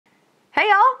Hey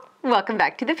y'all, welcome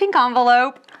back to the pink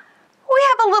envelope. We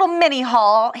have a little mini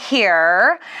haul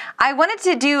here. I wanted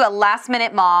to do a last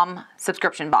minute mom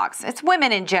subscription box. It's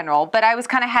women in general, but I was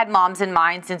kind of had moms in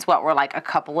mind since we're like a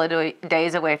couple of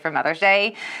days away from Mother's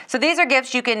Day. So these are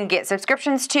gifts you can get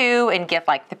subscriptions to and gift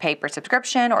like the paper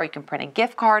subscription, or you can print a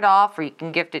gift card off, or you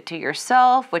can gift it to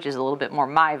yourself, which is a little bit more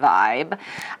my vibe.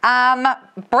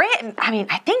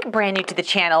 I think brand new to the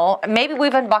channel, maybe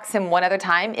we've unboxed him one other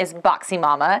time, is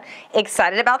Boxymomma.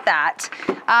 Excited about that.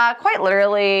 Quite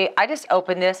literally, I just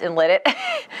opened this and lit it.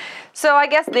 So I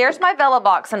guess there's my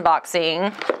Vellabox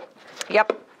unboxing.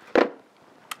 Yep.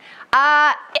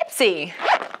 Ipsy.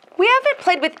 We haven't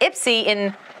played with Ipsy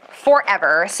in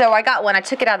forever, so I got one. I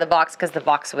took it out of the box because the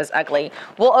box was ugly.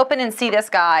 We'll open and see this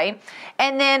guy.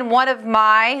 And then one of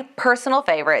my personal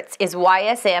favorites is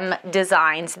YSM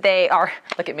Designs. They are,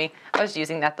 look at me, I was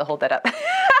using that to hold that up.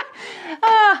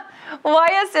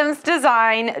 YSM's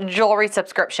Design jewelry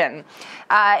subscription.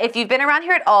 If you've been around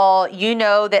here at all, you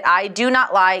know that I do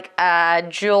not like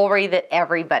jewelry that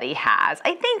everybody has.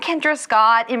 I think Kendra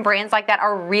Scott and brands like that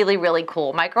are really, really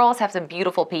cool. My girls have some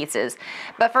beautiful pieces.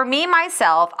 But for me,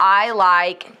 myself, I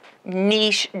like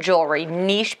niche jewelry,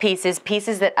 niche pieces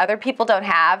that other people don't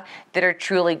have that are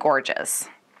truly gorgeous.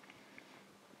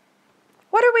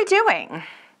 What are we doing?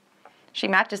 She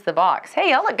matches the box.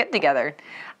 Hey, y'all look good together.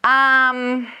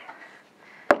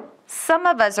 Some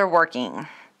of us are working.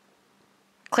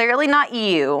 Clearly not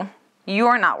you. You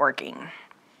are not working.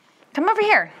 Come over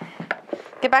here.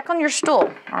 Get back on your stool,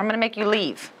 or I'm gonna make you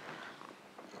leave.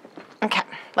 Okay,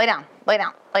 lay down, lay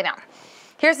down, lay down.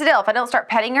 Here's the deal, if I don't start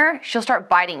petting her, she'll start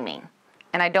biting me,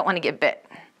 and I don't wanna get bit.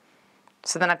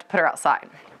 So then I have to put her outside.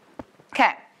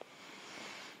 Okay.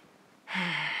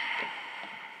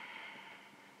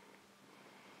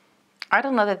 I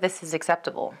don't know that this is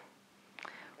acceptable.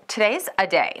 Today's a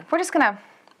day. We're just gonna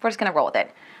roll with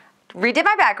it. Redid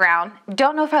my background.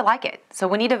 Don't know if I like it, so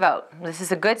we need to vote. This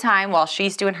is a good time while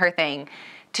she's doing her thing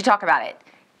to talk about it.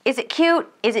 Is it cute?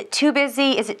 Is it too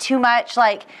busy? Is it too much?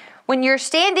 Like when you're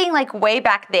standing like way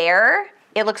back there,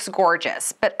 it looks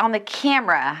gorgeous, but on the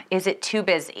camera, is it too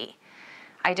busy?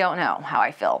 I don't know how I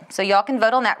feel. So y'all can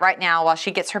vote on that right now while she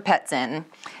gets her pets in.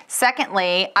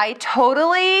 Secondly, I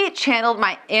totally channeled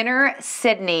my inner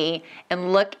Sydney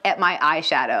and look at my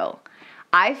eyeshadow.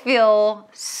 I feel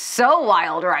so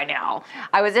wild right now.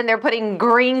 I was in there putting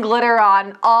green glitter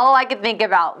on. All I could think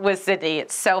about was Sydney.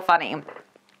 It's so funny.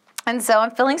 And so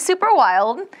I'm feeling super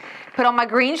wild. Put on my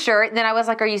green shirt. And then I was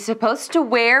like, are you supposed to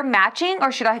wear matching,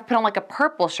 or should I put on like a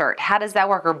purple shirt? How does that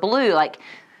work? Or blue, like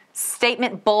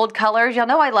statement bold colors. Y'all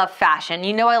know I love fashion.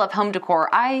 You know I love home decor.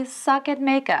 I suck at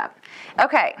makeup.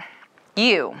 Okay,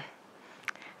 you.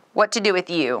 What to do with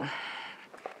you.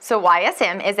 So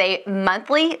YSM is a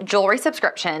monthly jewelry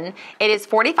subscription. It is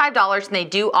 $45 and they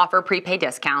do offer prepaid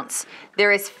discounts.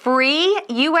 There is free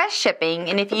US shipping,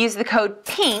 and if you use the code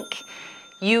PINK,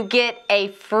 you get a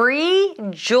free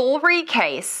jewelry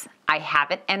case. I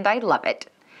have it and I love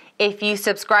it. If you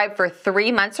subscribe for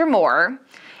 3 months or more.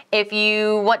 If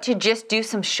you want to just do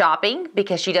some shopping,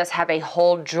 because she does have a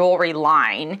whole jewelry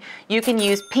line, you can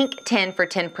use PINK10 for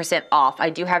 10% off. I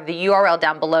do have the URL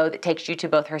down below that takes you to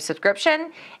both her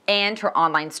subscription and her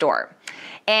online store.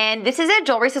 And this is a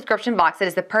jewelry subscription box that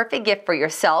is the perfect gift for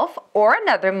yourself or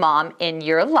another mom in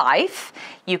your life.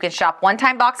 You can shop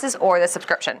one-time boxes or the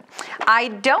subscription. I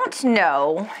don't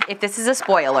know if this is a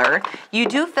spoiler. You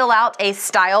do fill out a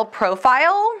style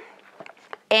profile,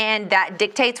 and that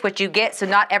dictates what you get, so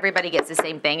not everybody gets the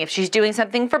same thing. If she's doing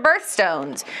something for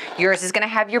birthstones, yours is gonna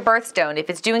have your birthstone. If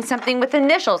it's doing something with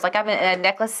initials, like I have a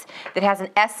necklace that has an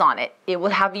S on it, it will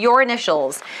have your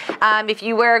initials. If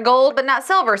you wear gold but not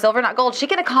silver, silver not gold, she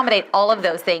can accommodate all of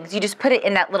those things. You just put it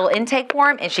in that little intake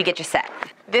form and she gets you set.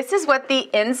 This is what the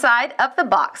inside of the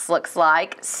box looks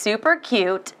like. Super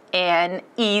cute and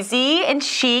easy and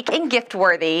chic and gift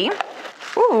worthy.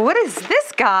 Ooh, what is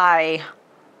this guy?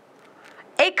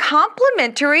 A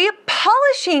complimentary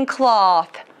polishing cloth.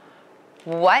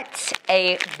 What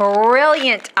a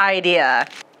brilliant idea.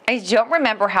 I don't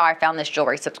remember how I found this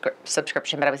jewelry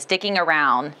subscription, but I was digging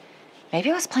around.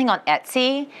 Maybe I was playing on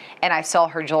Etsy and I saw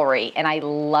her jewelry and I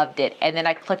loved it. And then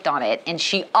I clicked on it and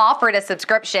she offered a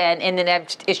subscription, and then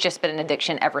it's just been an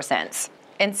addiction ever since.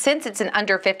 And since it's an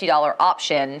under $50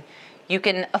 option, you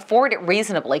can afford it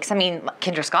reasonably, because I mean,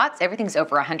 Kendra Scott's, everything's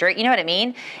over 100, you know what I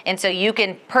mean? And so you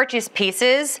can purchase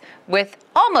pieces with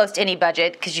almost any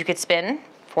budget, because you could spend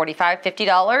 $45,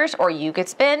 $50, or you could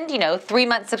spend,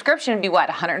 3-month subscription would be what,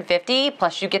 $150,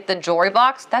 plus you get the jewelry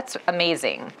box. That's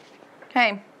amazing.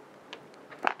 Okay,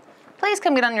 please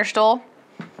come get on your stool.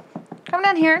 Come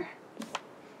down here.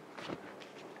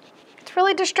 It's It's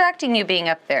really distracting you being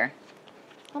up there.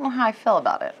 I don't know how I feel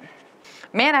about it.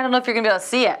 Man, I don't know if you're gonna be able to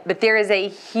see it, but there is a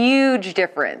huge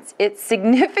difference. It's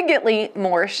significantly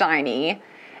more shiny.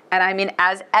 And I mean,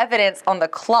 as evidence on the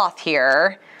cloth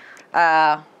here,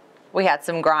 we had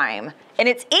some grime. And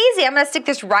it's easy. I'm gonna stick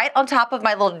this right on top of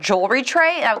my little jewelry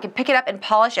tray and I can pick it up and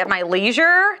polish at my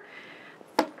leisure.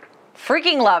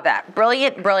 Freaking love that.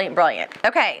 Brilliant, brilliant, brilliant.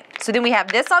 Okay, so then we have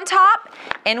this on top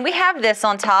and we have this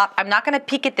on top. I'm not gonna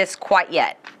peek at this quite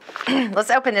yet.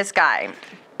 Let's open this guy.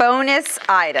 Bonus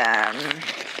item.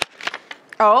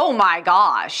 Oh my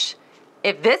gosh.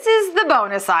 If this is the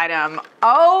bonus item,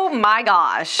 oh my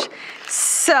gosh.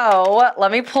 So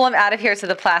let me pull them out of here so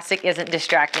the plastic isn't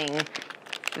distracting.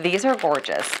 These are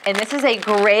gorgeous. And this is a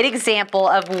great example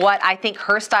of what I think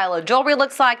her style of jewelry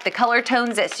looks like, the color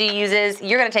tones that she uses.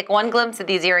 You're gonna take one glimpse at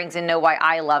these earrings and know why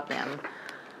I love them.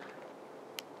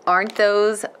 Aren't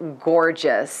those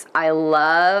gorgeous? I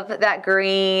love that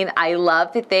green. I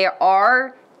love that they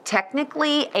are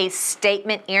technically a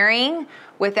statement earring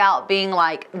without being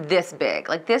like this big.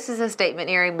 Like this is a statement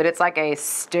earring, but it's like a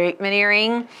statement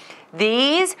earring.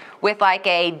 These with like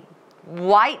a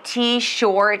white tee,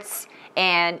 shorts,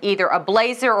 and either a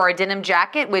blazer or a denim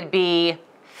jacket would be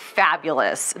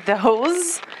fabulous.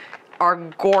 Those are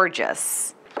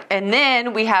gorgeous. And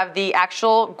then we have the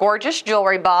actual gorgeous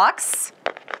jewelry box.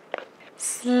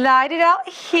 Slide it out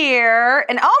here,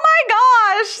 and oh my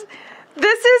gosh,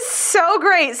 this is so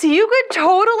great. So you could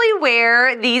totally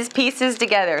wear these pieces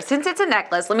together. Since it's a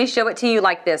necklace, let me show it to you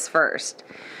like this first.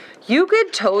 You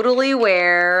could totally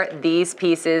wear these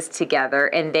pieces together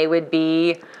and they would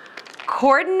be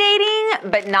coordinating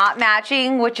but not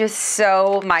matching, which is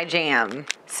so my jam.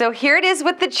 So here it is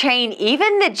with the chain.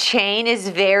 Even the chain is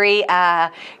very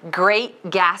Great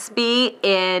Gatsby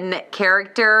in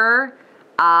character.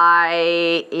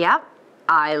 I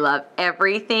love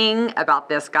everything about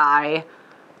this guy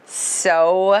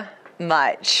so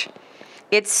much.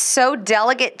 It's so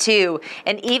delicate too.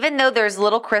 And even though there's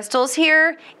little crystals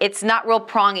here, it's not real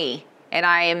prongy. And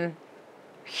I am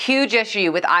huge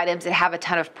issue with items that have a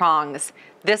ton of prongs.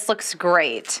 This looks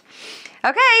great.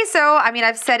 Okay, so I mean,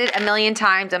 I've said it a million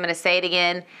times. I'm gonna say it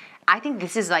again. I think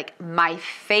this is like my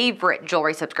favorite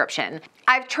jewelry subscription.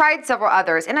 I've tried several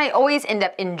others and I always end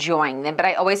up enjoying them, but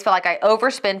I always feel like I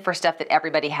overspend for stuff that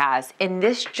everybody has. And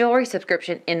this jewelry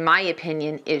subscription, in my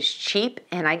opinion, is cheap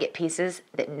and I get pieces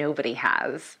that nobody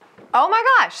has. Oh my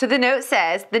gosh, so the note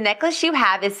says, the necklace you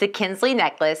have is the Kinsley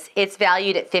necklace. It's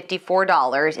valued at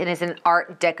 $54 and is an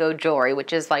Art Deco jewelry,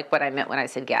 which is like what I meant when I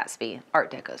said Gatsby.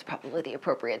 Art Deco is probably the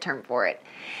appropriate term for it.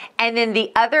 And then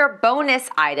the other bonus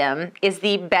item is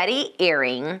the Betty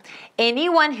earring.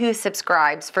 Anyone who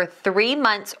subscribes for 3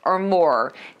 months or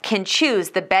more can choose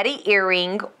the Betty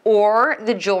earring or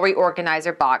the jewelry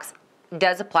organizer box.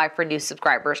 Does apply for new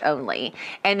subscribers only.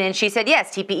 And then she said,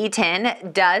 yes, TPE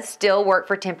 10 does still work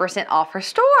for 10% off her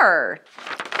store.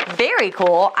 Very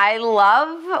cool. I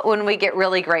love when we get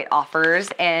really great offers,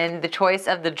 and the choice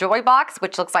of the jewelry box,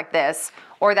 which looks like this,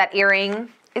 or that earring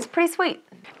is pretty sweet.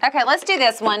 Okay, let's do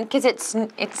this one because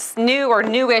it's new or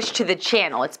newish to the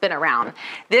channel. It's been around.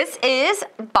 This is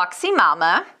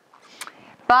Boxymomma.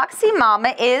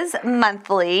 Boxymomma is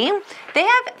monthly. They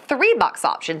have 3 box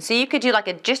options. So you could do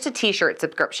like just a t-shirt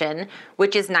subscription,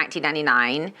 which is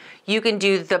 $19.99. You can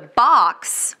do the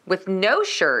box with no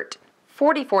shirt,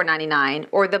 $44.99,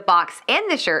 or the box and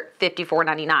the shirt,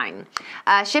 $54.99.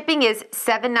 Shipping is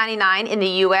 $7.99 in the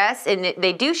US, and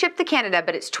they do ship to Canada,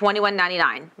 but it's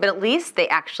 $21.99. But at least they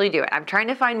actually do it. I'm trying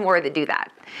to find more that do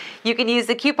that. You can use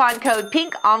the coupon code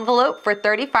PINKENVELOPE for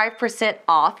 35%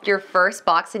 off your first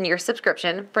box in your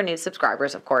subscription for new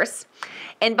subscribers, of course.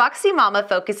 And Boxymomma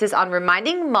focuses on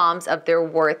reminding moms of their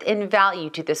worth and value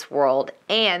to this world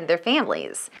and their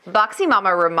families.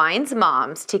 Boxymomma reminds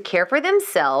moms to care for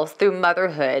themselves through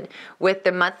motherhood with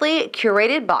the monthly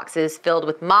curated boxes filled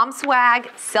with mom swag,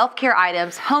 self-care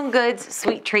items, home goods,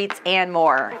 sweet treats, and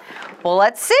more. Well,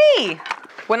 let's see.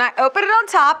 When I open it on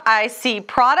top, I see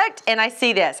product and I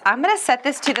see this. I'm gonna set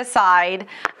this to the side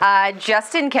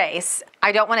just in case.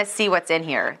 I don't wanna see what's in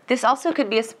here. This also could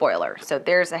be a spoiler, so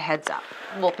there's a heads up.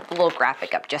 We'll put a little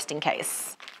graphic up just in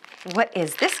case. What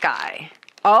is this guy?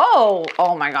 Oh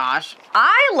my gosh.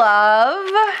 I love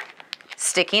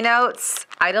sticky notes.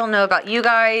 I don't know about you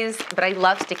guys, but I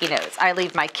love sticky notes. I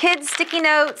leave my kids sticky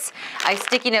notes. I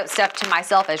sticky note stuff to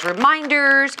myself as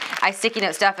reminders. I sticky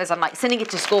note stuff as I'm like sending it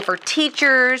to school for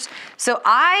teachers. So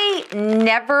I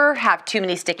never have too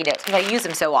many sticky notes because I use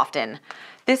them so often.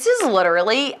 This is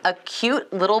literally a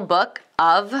cute little book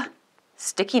of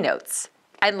sticky notes,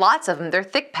 and lots of them. They're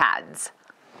thick pads.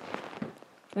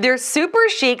 They're super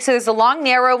chic. So there's the long,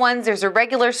 narrow ones, there's the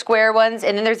regular square ones,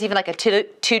 and then there's even like a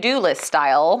to-do list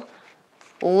style.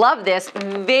 Love this,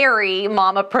 very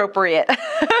mom appropriate.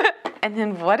 And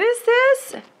then what is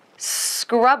this?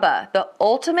 Scrubba, the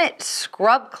ultimate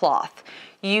scrub cloth.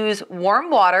 Use warm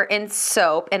water and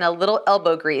soap and a little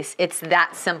elbow grease. It's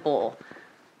that simple.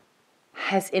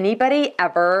 Has anybody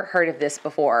ever heard of this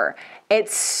before?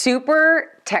 It's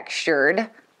super textured,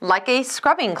 like a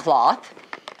scrubbing cloth,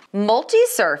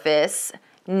 multi-surface,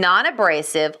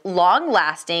 non-abrasive,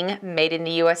 long-lasting, made in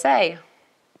the USA.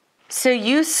 So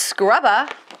you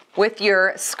scrubba with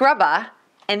your scrubba,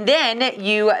 and then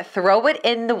you throw it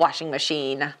in the washing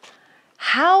machine.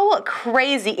 How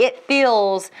crazy. It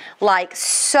feels like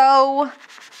so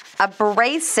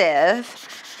abrasive,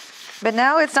 but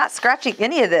no, it's not scratching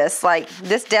any of this. Like,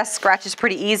 this desk scratches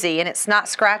pretty easy and it's not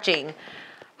scratching.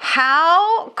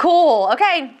 How cool.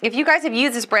 Okay, if you guys have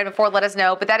used this brand before, let us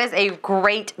know, but that is a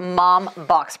great mom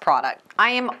box product.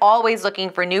 I am always looking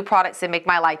for new products that make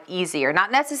my life easier,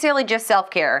 not necessarily just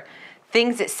self-care,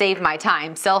 things that save my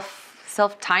time,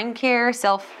 self-time care,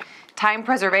 self-time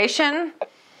preservation.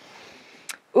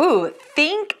 Ooh,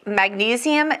 think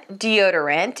magnesium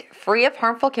deodorant, free of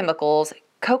harmful chemicals,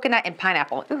 coconut and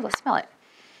pineapple. Ooh, let's smell it.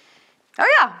 Oh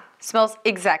yeah, smells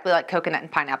exactly like coconut and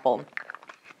pineapple.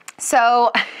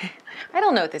 So, I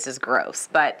don't know if this is gross,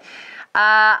 but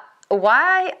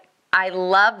why I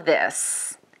love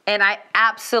this, and I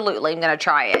absolutely am gonna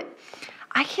try it.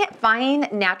 I can't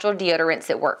find natural deodorants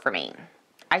that work for me.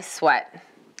 I sweat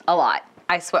a lot.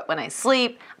 I sweat when I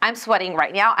sleep. I'm sweating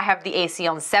right now. I have the AC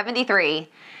on 73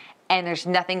 and there's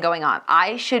nothing going on.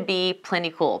 I should be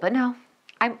plenty cool, but no,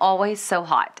 I'm always so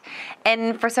hot.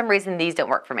 And for some reason, these don't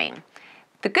work for me.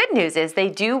 The good news is they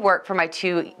do work for my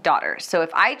 2 daughters. So if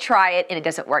I try it and it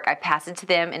doesn't work, I pass it to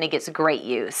them and it gets great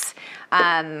use.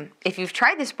 If you've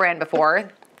tried this brand before,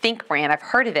 Think brand, I've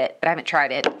heard of it, but I haven't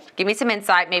tried it. Give me some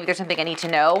insight. Maybe there's something I need to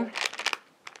know.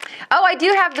 Oh, I do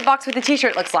have the box with the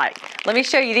t-shirt looks like. Let me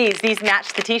show you these. These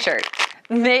match the t-shirt.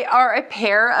 They are a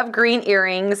pair of green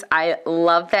earrings. I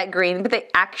love that green, but they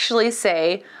actually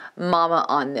say mama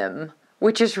on them,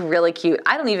 which is really cute.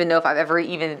 I don't even know if I've ever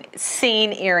even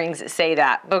seen earrings that say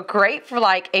that, but great for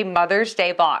like a Mother's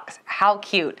Day box. How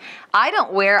cute. I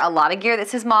don't wear a lot of gear that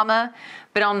says mama,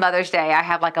 but on Mother's Day, I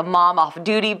have like a mom off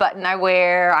duty button I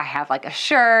wear. I have like a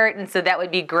shirt, and so that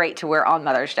would be great to wear on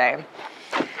Mother's Day.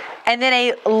 And then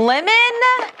a lemon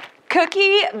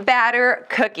cookie batter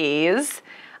cookies.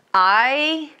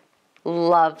 I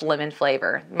love lemon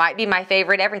flavor. Might be my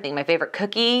favorite everything. My favorite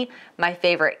cookie, my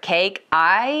favorite cake.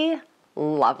 I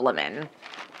love lemon.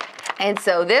 And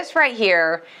so this right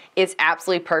here is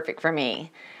absolutely perfect for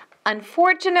me.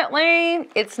 Unfortunately,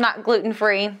 it's not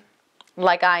gluten-free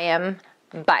like I am,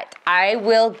 but I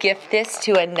will gift this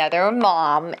to another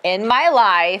mom in my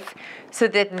life so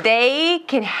that they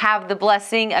can have the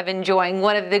blessing of enjoying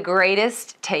one of the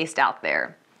greatest tastes out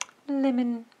there.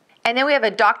 Lemon. And then we have a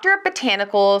Dr.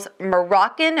 Botanicals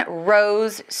Moroccan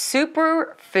Rose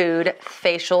Superfood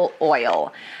Facial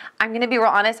Oil. I'm gonna be real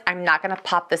honest, I'm not gonna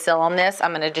pop the seal on this.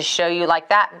 I'm gonna just show you like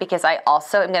that because I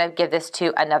also am gonna give this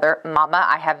to another mama.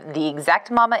 I have the exact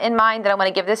mama in mind that I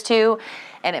wanna give this to,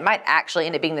 and it might actually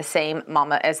end up being the same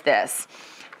mama as this.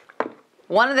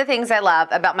 One of the things I love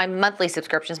about my monthly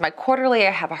subscriptions, my quarterly,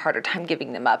 I have a harder time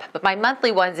giving them up, but my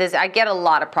monthly ones is I get a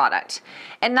lot of product,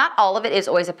 and not all of it is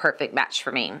always a perfect match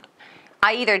for me.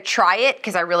 I either try it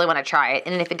because I really wanna try it,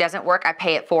 and if it doesn't work, I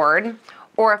pay it forward.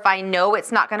 Or if I know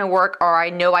it's not gonna work, or I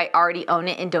know I already own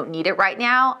it and don't need it right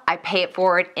now, I pay it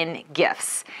forward in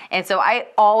gifts. And so I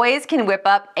always can whip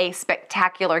up a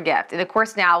spectacular gift. And of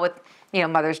course now with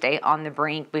Mother's Day on the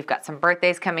brink, we've got some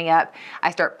birthdays coming up,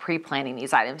 I start pre-planning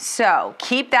these items. So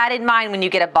keep that in mind when you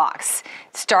get a box.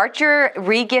 Start your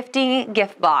re-gifting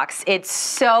gift box. It's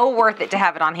so worth it to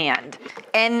have it on hand.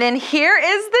 And then here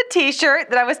is the t-shirt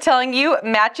that I was telling you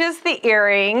matches the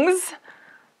earrings.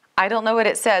 I don't know what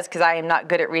it says because I am not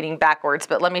good at reading backwards,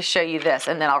 but let me show you this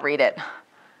and then I'll read it.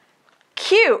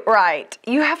 Cute, right?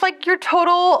 You have like your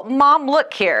total mom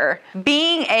look here.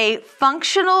 Being a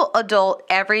functional adult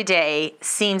every day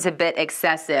seems a bit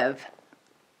excessive.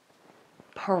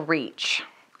 Preach.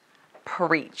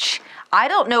 Preach. I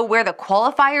don't know where the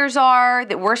qualifiers are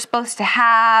that we're supposed to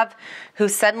have, who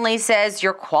suddenly says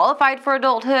you're qualified for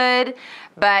adulthood,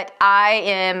 but I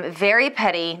am very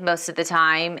petty most of the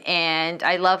time and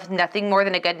I love nothing more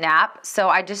than a good nap, so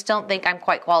I just don't think I'm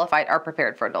quite qualified or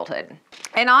prepared for adulthood.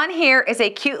 And on here is a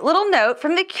cute little note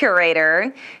from the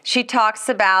curator. She talks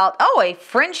about, a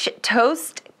French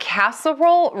toast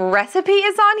casserole recipe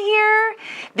is on here.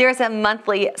 There's a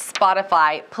monthly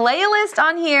Spotify playlist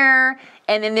on here,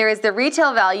 And then there is the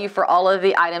retail value for all of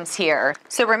the items here.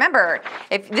 So remember,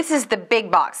 if this is the big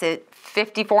box, it's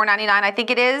 $54.99 I think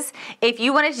it is. If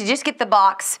you wanted to just get the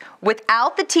box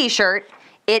without the t-shirt,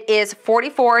 it is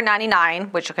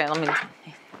 $44.99, which, okay, let me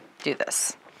do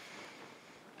this.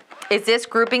 Is this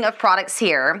grouping of products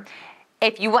here.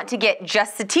 If you want to get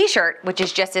just the t-shirt, which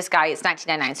is just this guy, it's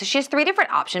 $19.99. So she has 3 different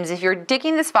options. If you're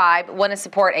digging this vibe, want to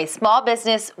support a small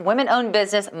business, women-owned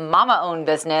business, mama-owned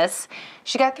business,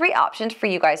 she got 3 options for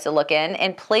you guys to look in.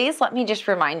 And please let me just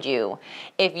remind you,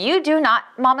 if you do not,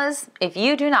 mamas, if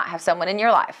you do not have someone in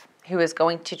your life who is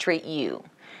going to treat you,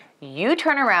 you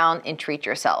turn around and treat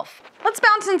yourself. Let's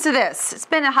bounce into this. It's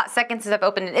been a hot second since I've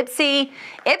opened an Ipsy.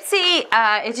 Ipsy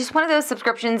is just one of those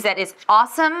subscriptions that is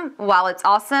awesome while it's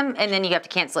awesome, and then you have to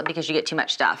cancel it because you get too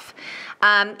much stuff.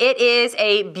 It is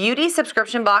a beauty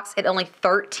subscription box at only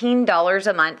 $13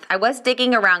 a month. I was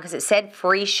digging around because it said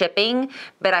free shipping,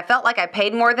 but I felt like I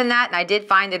paid more than that, and I did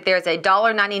find that there's a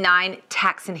 $1.99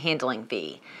 tax and handling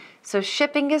fee. So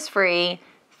shipping is free,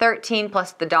 $13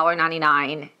 plus the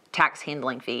 $1.99 tax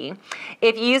handling fee.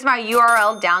 If you use my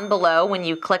URL down below, when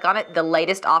you click on it, the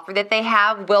latest offer that they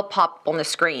have will pop on the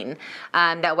screen.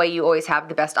 That way you always have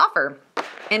the best offer.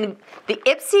 And the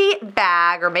Ipsy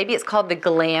bag, or maybe it's called the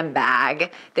Glam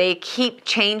bag, they keep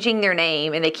changing their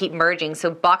name and they keep merging.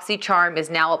 So BoxyCharm is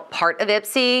now a part of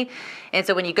Ipsy. And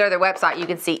so when you go to their website, you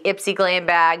can see Ipsy Glam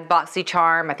bag,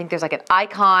 BoxyCharm. I think there's like an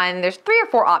icon. There's 3 or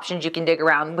 4 options you can dig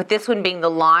around, with this one being the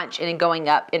launch and going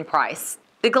up in price.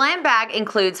 The Glam bag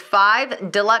includes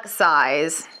 5 deluxe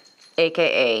size,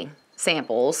 aka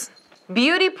samples,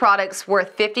 beauty products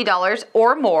worth $50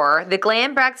 or more. The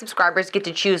Glam bag subscribers get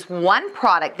to choose 1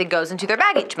 product that goes into their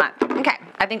bag each month. Okay,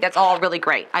 I think that's all really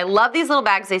great. I love these little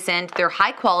bags they send. They're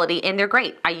high quality and they're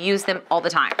great. I use them all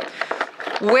the time.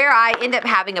 Where I end up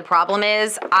having a problem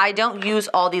is I don't use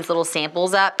all these little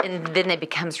samples up, and then it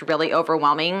becomes really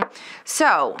overwhelming.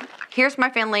 So here's my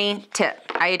friendly tip.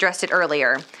 I addressed it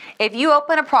earlier. If you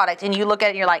open a product and you look at it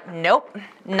and you're like, nope,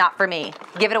 not for me,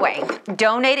 give it away.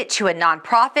 Donate it to a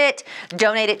nonprofit,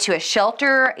 donate it to a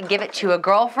shelter, give it to a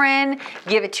girlfriend,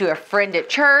 give it to a friend at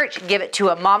church, give it to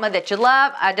a mama that you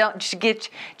love. Just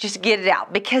get it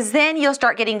out, because then you'll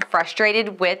start getting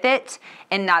frustrated with it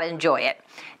and not enjoy it.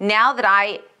 Now that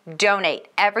I donate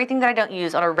everything that I don't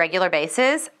use on a regular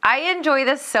basis, I enjoy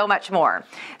this so much more.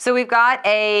 So we've got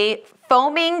a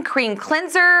foaming cream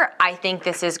cleanser. I think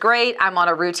this is great. I'm on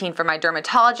a routine for my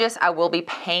dermatologist. I will be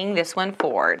paying this one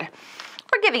forward.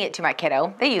 We're giving it to my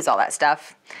kiddo. They use all that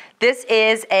stuff. This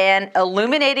is an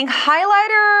illuminating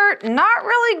highlighter. Not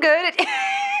really good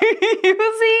at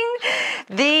using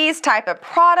these type of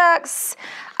products.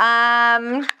 I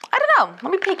don't know.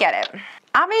 Let me peek at it.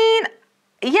 I mean,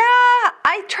 yeah,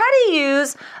 I try to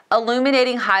use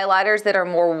illuminating highlighters that are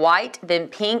more white than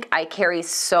pink. I carry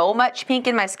so much pink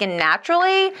in my skin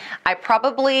naturally. I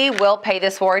probably will pay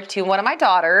this forward to one of my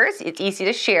daughters. It's easy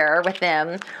to share with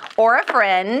them, or a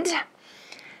friend.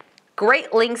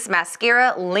 Great Lengths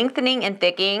mascara, lengthening and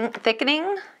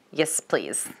thickening. Yes,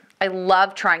 please. I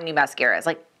love trying new mascaras.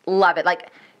 Like, love it. Like,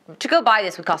 to go buy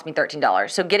this would cost me $13.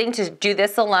 So getting to do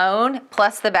this alone,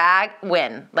 plus the bag,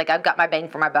 win. Like, I've got my bang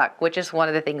for my buck, which is one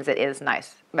of the things that is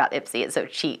nice about Ipsy. It's so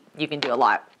cheap. You can do a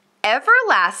lot.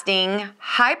 Everlasting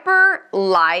Hyper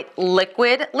Light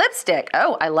Liquid Lipstick.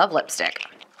 Oh, I love lipstick.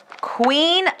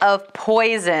 Queen of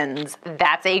Poisons.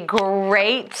 That's a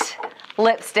great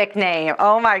lipstick name.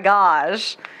 Oh my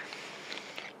gosh.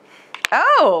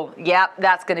 Oh, yep,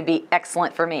 that's gonna be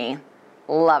excellent for me.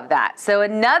 Love that. So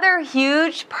another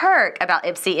huge perk about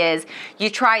Ipsy is you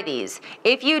try these.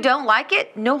 If you don't like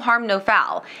it, no harm, no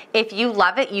foul. If you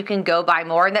love it, you can go buy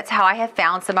more. And that's how I have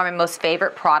found some of my most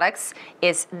favorite products,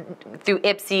 is through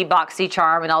Ipsy,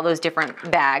 BoxyCharm, and all those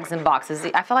different bags and boxes.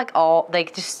 I feel like they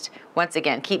just, once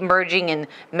again, keep merging and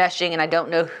meshing, and I don't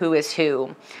know who is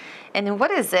who. And then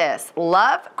what is this?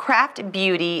 Love Craft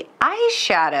Beauty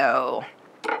eyeshadow.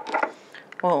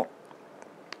 Well,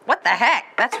 what the heck?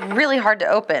 That's really hard to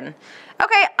open.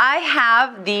 Okay, I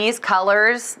have these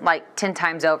colors like 10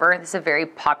 times over. This is a very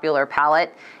popular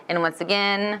palette. And once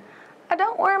again, I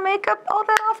don't wear makeup all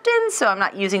that often, so I'm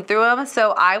not using through them.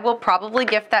 So I will probably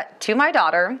gift that to my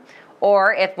daughter.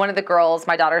 Or if one of the girls,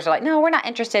 my daughters, are like, no, we're not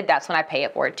interested, that's when I pay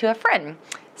it forward to a friend.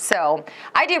 So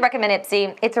I do recommend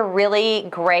Ipsy. It's a really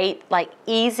great, like,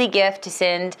 easy gift to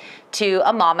send to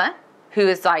a mama who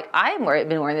is like, I've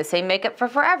been wearing the same makeup for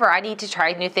forever. I need to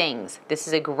try new things. This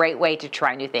is a great way to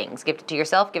try new things. Give it to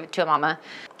yourself, give it to a mama.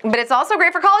 But it's also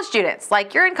great for college students.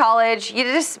 Like, you're in college, you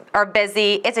just are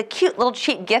busy. It's a cute little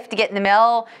cheap gift to get in the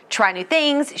mail, try new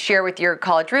things, share with your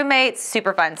college roommates,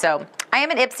 super fun. So I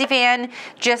am an Ipsy fan.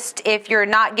 Just if you're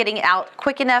not getting it out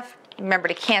quick enough, remember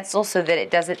to cancel so that it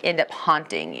doesn't end up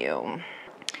haunting you.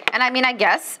 And I mean, I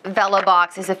guess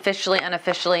Vellabox is officially,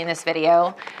 unofficially in this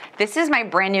video. This is my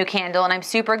brand new candle, and I'm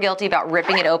super guilty about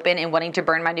ripping it open and wanting to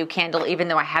burn my new candle, even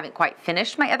though I haven't quite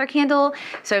finished my other candle.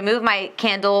 So I moved my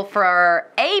candle for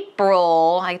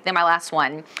April, I think my last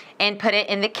one, and put it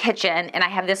in the kitchen. And I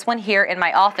have this one here in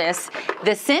my office.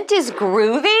 The scent is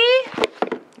groovy.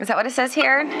 Is that what it says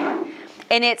here?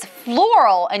 And it's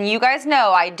floral, and you guys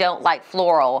know I don't like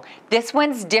floral. This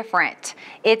one's different.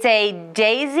 It's a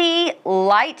daisy,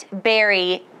 light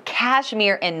berry,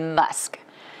 cashmere, and musk.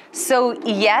 So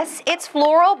yes, it's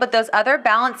floral, but those other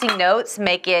balancing notes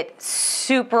make it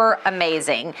super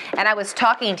amazing. And I was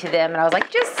talking to them, and I was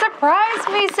like, just surprise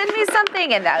me, send me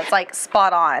something. And that's like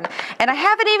spot on. And I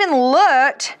haven't even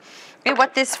looked at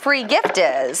what this free gift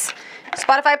is.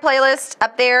 Spotify playlist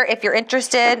up there if you're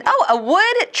interested. Oh, a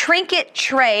wood trinket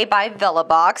tray by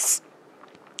Vellabox.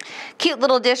 Cute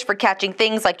little dish for catching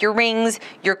things like your rings,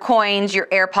 your coins, your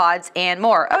AirPods, and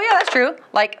more. Oh yeah, that's true.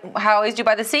 Like how I always do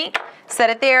by the sink. Set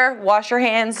it there, wash your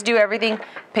hands, do everything,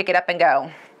 pick it up and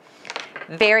go.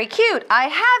 Very cute. I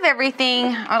have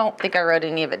everything. I don't think I wrote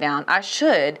any of it down. I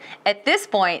should, at this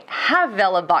point, have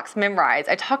Vellabox memorized.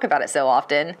 I talk about it so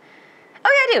often.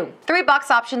 Oh yeah, I do. 3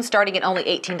 box options starting at only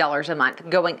 $18 a month,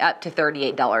 going up to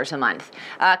 $38 a month.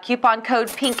 Coupon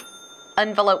code PINK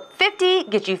envelope 50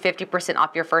 gets you 50%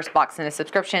 off your first box in a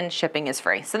subscription. Shipping is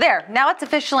free. So there, now it's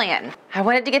officially in. I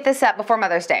wanted to get this up before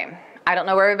Mother's Day. I don't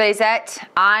know where everybody's at.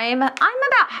 I'm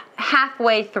about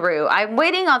halfway through. I'm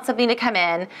waiting on something to come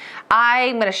in.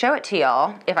 I'm gonna show it to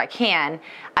y'all if I can.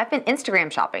 I've been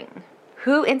Instagram shopping.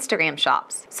 Who Instagram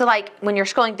shops? So like when you're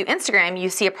scrolling through Instagram, you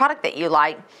see a product that you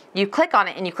like, you click on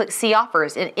it and you click see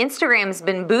offers, and Instagram's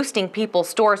been boosting people's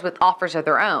stores with offers of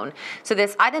their own. So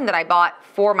this item that I bought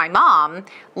for my mom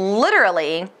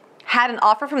literally had an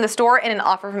offer from the store and an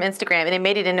offer from Instagram, and it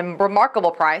made it in a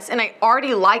remarkable price, and I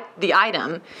already liked the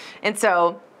item. And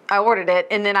so I ordered it,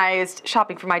 and then I was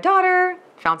shopping for my daughter,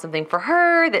 found something for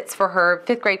her that's for her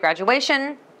 5th grade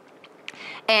graduation,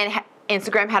 and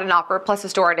Instagram had an offer, plus the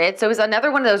store did. So it was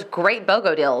another one of those great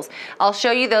BOGO deals. I'll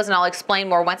show you those and I'll explain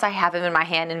more once I have them in my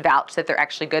hand and vouch that they're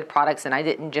actually good products and I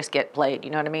didn't just get played,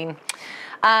 you know what I mean?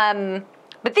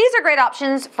 But these are great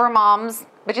options for moms,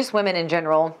 but just women in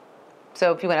general.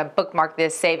 So if you want to bookmark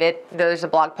this, save it. There's a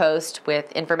blog post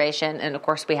with information, and of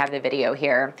course we have the video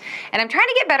here. And I'm trying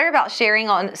to get better about sharing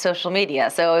on social media.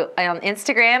 So on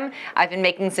Instagram, I've been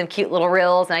making some cute little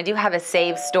reels, and I do have a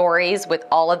save stories with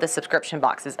all of the subscription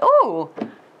boxes. Oh,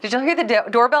 did you hear the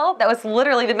doorbell? That was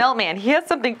literally the mailman. He has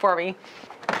something for me.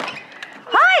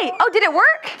 Hi, oh, did it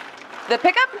work? The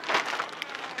pickup?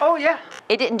 Oh yeah.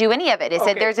 It didn't do any of it. It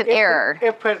said there's an error.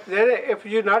 If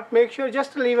you not make sure,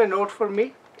 just leave a note for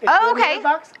me. Oh, okay.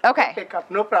 Box, okay. Pick up,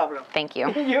 no problem. Thank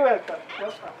you. You're welcome. No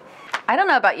problem. I don't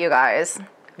know about you guys,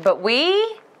 but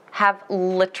we have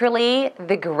literally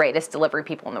the greatest delivery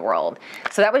people in the world.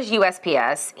 So that was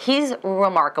USPS. He's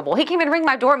remarkable. He came and rang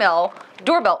my doorbell,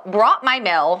 brought my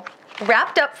mail,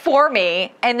 wrapped up for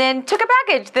me, and then took a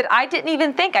package that I didn't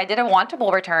even think. I did a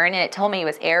wantable return, and it told me it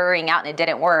was erroring out and it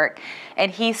didn't work.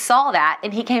 And he saw that,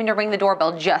 and he came to ring the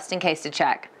doorbell just in case to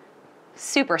check.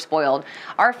 Super spoiled.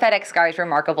 Our FedEx guy is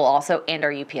remarkable also, and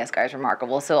our UPS guy is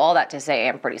remarkable. So all that to say,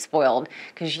 I'm pretty spoiled,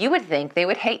 because you would think they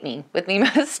would hate me with the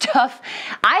amount of stuff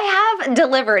I have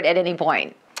delivered at any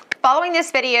point. Following this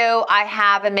video, I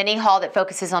have a mini haul that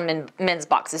focuses on men's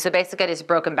boxes. So basically I just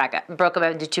broke them up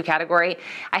into 2 categories.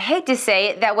 I hate to say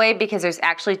it that way because there's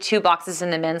actually 2 boxes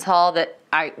in the men's haul that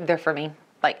they're for me.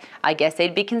 Like, I guess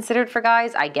they'd be considered for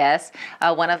guys, I guess.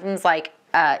 One of them's like,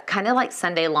 kind of like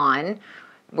Sunday Lawn,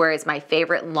 where it's my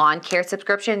favorite lawn care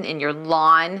subscription, and your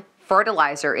lawn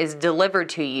fertilizer is delivered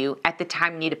to you at the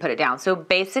time you need to put it down. So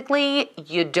basically,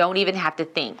 you don't even have to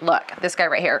think. Look, this guy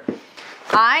right here.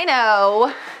 I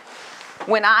know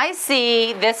when I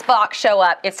see this box show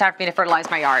up, it's time for me to fertilize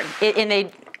my yard.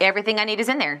 Everything I need is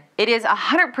in there. It is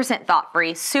 100%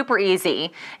 thought-free, super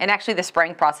easy, and actually the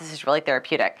spraying process is really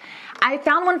therapeutic. I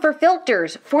found one for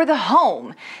filters for the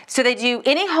home. So they do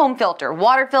any home filter,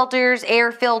 water filters,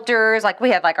 air filters, like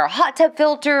we have like our hot tub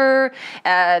filter,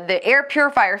 the air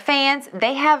purifier fans.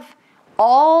 They have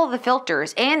all the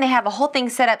filters, and they have a whole thing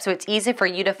set up so it's easy for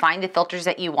you to find the filters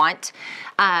that you want.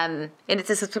 And it's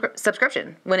a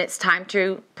subscription. When it's time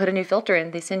to put a new filter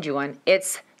in, they send you one.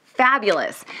 It's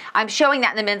fabulous. I'm showing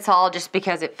that in the men's haul just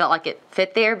because it felt like it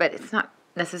fit there, but it's not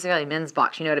necessarily a men's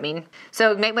box, you know what I mean?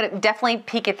 So definitely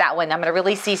peek at that one. I'm gonna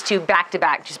release these two back to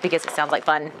back just because it sounds like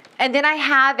fun. And then I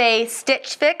have a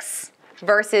Stitch Fix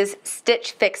versus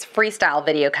Stitch Fix freestyle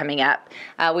video coming up.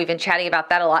 We've been chatting about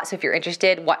that a lot, so if you're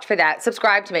interested, watch for that.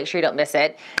 Subscribe to make sure you don't miss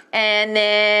it. And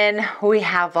then we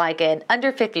have like an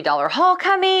under $50 haul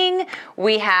coming.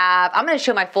 I'm gonna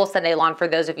show my full Sunday lawn for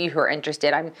those of you who are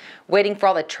interested. I'm waiting for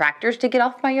all the tractors to get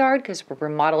off my yard because we're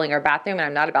remodeling our bathroom and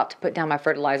I'm not about to put down my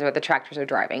fertilizer while the tractors are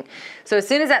driving. So as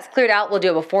soon as that's cleared out, we'll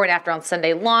do a before and after on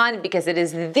Sunday lawn because it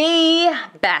is the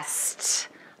best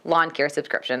lawn care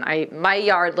subscription. My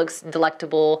yard looks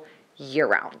delectable year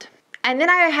round. And then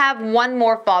I have one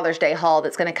more Father's Day haul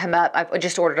that's gonna come up. I've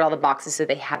just ordered all the boxes so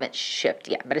they haven't shipped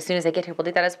yet, but as soon as they get here, we'll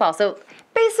do that as well. So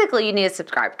basically you need to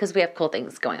subscribe because we have cool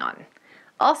things going on.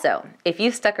 Also, if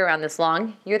you've stuck around this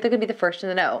long, you're gonna be the first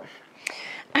to know.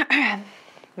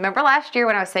 Remember last year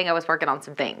when I was saying I was working on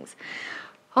some things?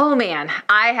 Oh man,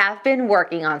 I have been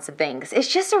working on some things. It's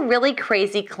just a really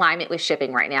crazy climate with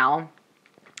shipping right now.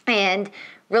 And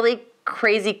really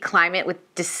crazy climate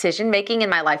with decision making in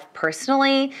my life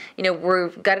personally. You know,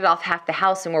 we've gutted off half the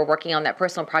house and we're working on that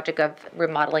personal project of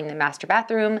remodeling the master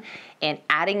bathroom and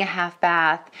adding a half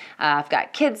bath. I've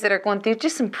got kids that are going through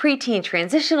just some preteen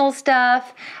transitional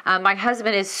stuff. My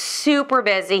husband is super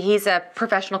busy. He's a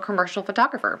professional commercial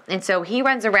photographer. And so he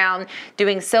runs around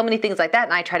doing so many things like that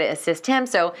and I try to assist him.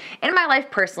 So in my life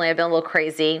personally, I've been a little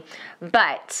crazy,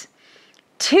 but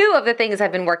two of the things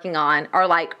I've been working on are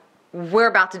like, we're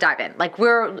about to dive in. Like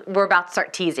we're about to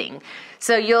start teasing.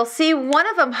 So you'll see one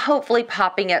of them hopefully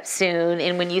popping up soon.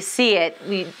 And when you see it,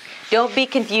 don't be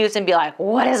confused and be like,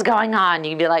 what is going on? You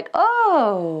can be like,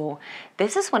 oh,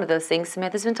 this is one of those things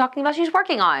Samantha's been talking about she's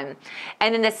working on.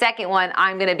 And then the second one,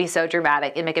 I'm gonna be so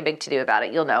dramatic and make a big to-do about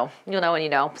it. You'll know when you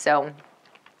know. So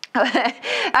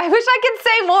I wish I could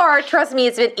say more. Trust me,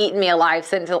 it's been eating me alive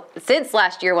since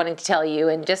last year wanting to tell you.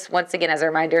 And just once again, as a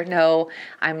reminder, no,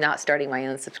 I'm not starting my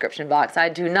own subscription box. I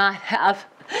do not have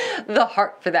the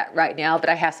heart for that right now, but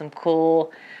I have some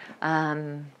cool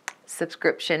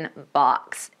subscription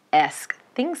box-esque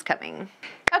things coming.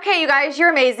 Okay, you guys,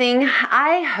 you're amazing.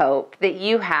 I hope that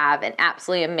you have an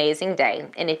absolutely amazing day.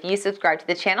 And if you subscribe to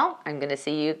the channel, I'm gonna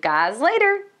see you guys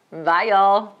later. Bye,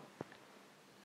 y'all.